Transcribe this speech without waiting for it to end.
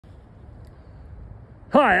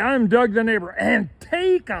Hi, I'm Doug the neighbor, and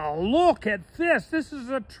take a look at this. This is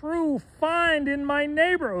a true find in my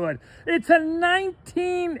neighborhood. It's a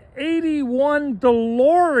 1981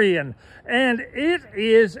 DeLorean, and it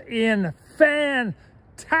is in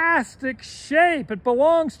fantastic shape. It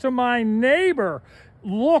belongs to my neighbor.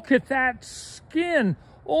 Look at that skin.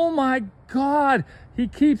 Oh my God, he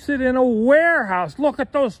keeps it in a warehouse. Look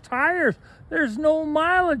at those tires. There's no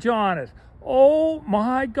mileage on it. Oh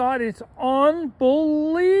my God, it's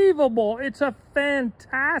unbelievable. It's a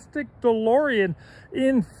fantastic DeLorean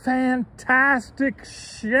in fantastic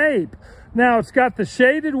shape. Now, it's got the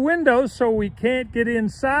shaded windows, so we can't get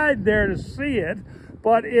inside there to see it,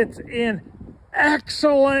 but it's in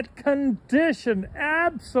excellent condition.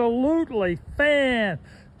 Absolutely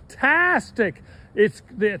fantastic. It's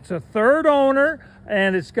a third owner,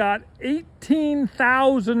 and it's got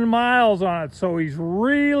 18,000 miles on it, so he's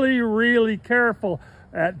really careful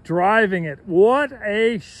at driving it. What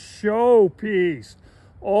a showpiece.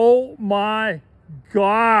 Oh my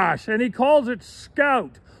gosh. And he calls it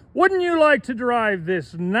Scout. Wouldn't you like to drive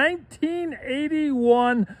this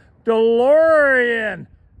 1981 DeLorean?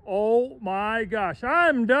 Oh my gosh.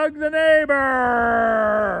 I'm Doug the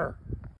neighbor.